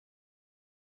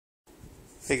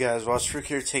Hey guys, Watchfrick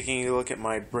here taking a look at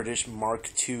my British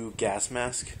Mark II gas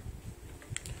mask.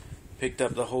 Picked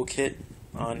up the whole kit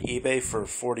on eBay for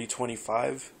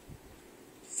 $40.25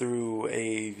 through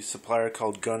a supplier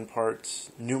called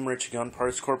Numerich Gun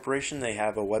Parts Corporation. They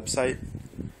have a website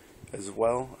as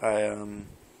well. I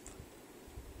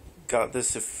got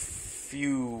this a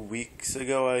few weeks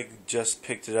ago. I just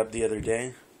picked it up the other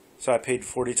day. So I paid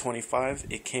 $40.25.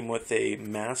 It came with a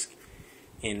mask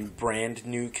in brand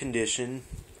new condition,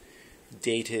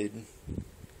 dated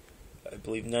I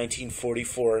believe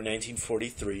 1944 or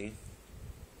 1943,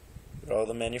 with all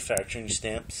the manufacturing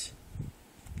stamps.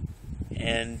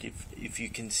 And if you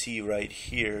can see right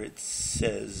here, it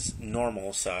says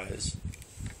normal size.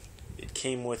 It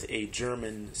came with a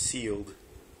German sealed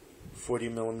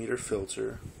 40mm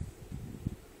filter.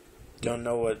 Don't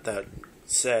know what that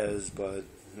says, but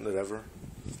whatever.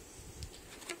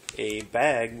 A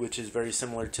bag, which is very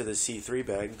similar to the C3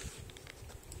 bag,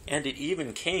 and it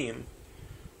even came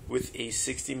with a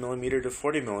 60mm to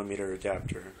 40mm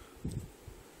adapter.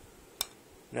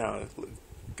 Now,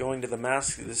 going to the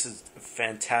mask, this is a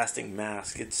fantastic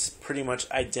mask. It's pretty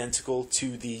much identical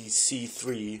to the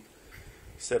C3,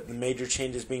 except the major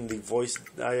changes being the voice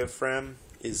diaphragm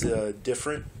is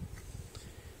different,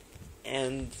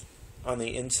 and on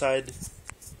the inside,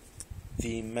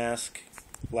 the mask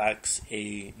lacks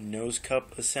a nose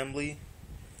cup assembly,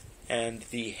 and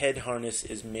the head harness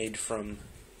is made from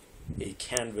a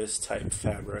canvas type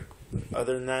fabric.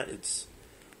 Other than that, it's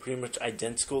pretty much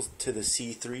identical to the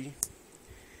C3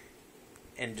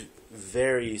 and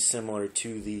very similar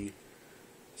to the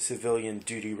civilian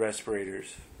duty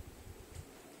respirators.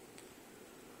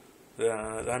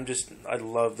 I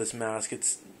love this mask.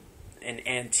 It's an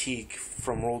antique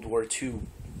from World War II,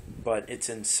 but it's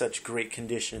in such great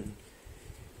condition.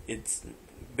 It's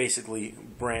basically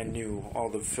brand new. All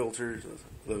the filters,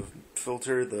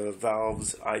 the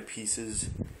valves, eyepieces,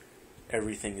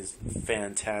 everything is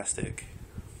fantastic.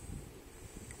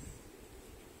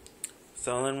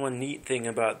 So then one neat thing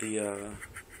about the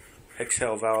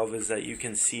exhale valve is that you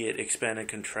can see it expand and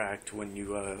contract when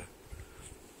you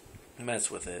mess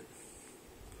with it.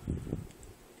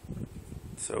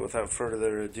 So without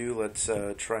further ado, let's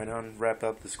try and wrap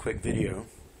up this quick video.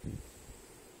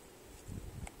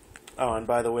 Oh, and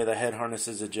by the way, the head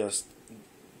harnesses adjust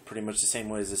pretty much the same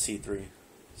way as the C3.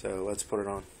 So let's put it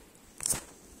on.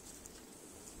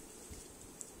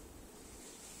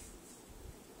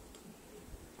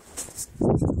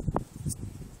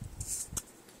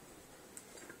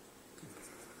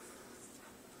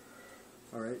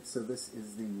 Alright, so this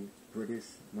is the British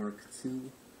Mark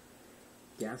II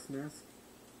gas mask.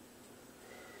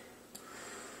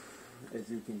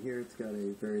 As you can hear, it's got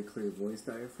a very clear voice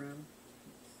diaphragm.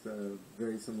 It's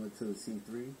very similar to the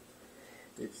C3.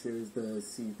 It shows the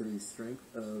C3 strength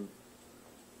of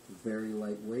very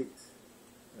lightweight.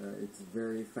 It's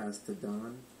very fast to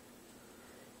don,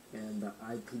 and the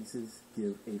eyepieces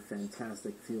give a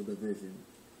fantastic field of vision.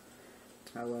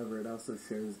 However, it also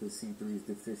shows the C3's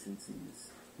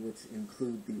deficiencies, which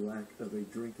include the lack of a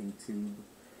drinking tube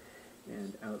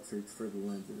and outserts for the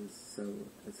lenses. So,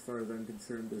 as far as I'm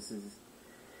concerned, this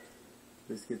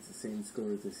gets the same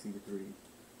score as the C3.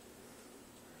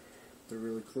 But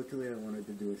really quickly, I wanted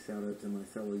to do a shout out to my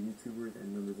fellow YouTubers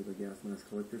and members of the gas mask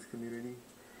collectors community.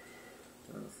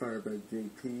 Firebug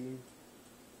JP,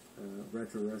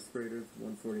 Retro Respirators,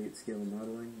 148 scale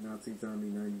modeling, Nazi Zombie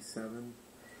 97,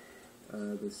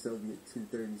 the Soviet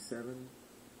 237.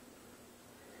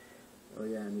 Oh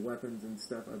yeah, and weapons and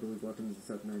stuff. I believe weapons and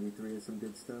stuff 93 is some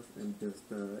good stuff, and just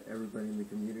everybody in the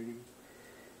community.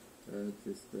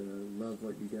 Love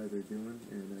what you guys are doing,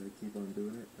 and keep on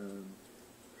doing it.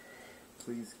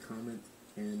 Please comment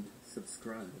and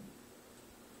subscribe.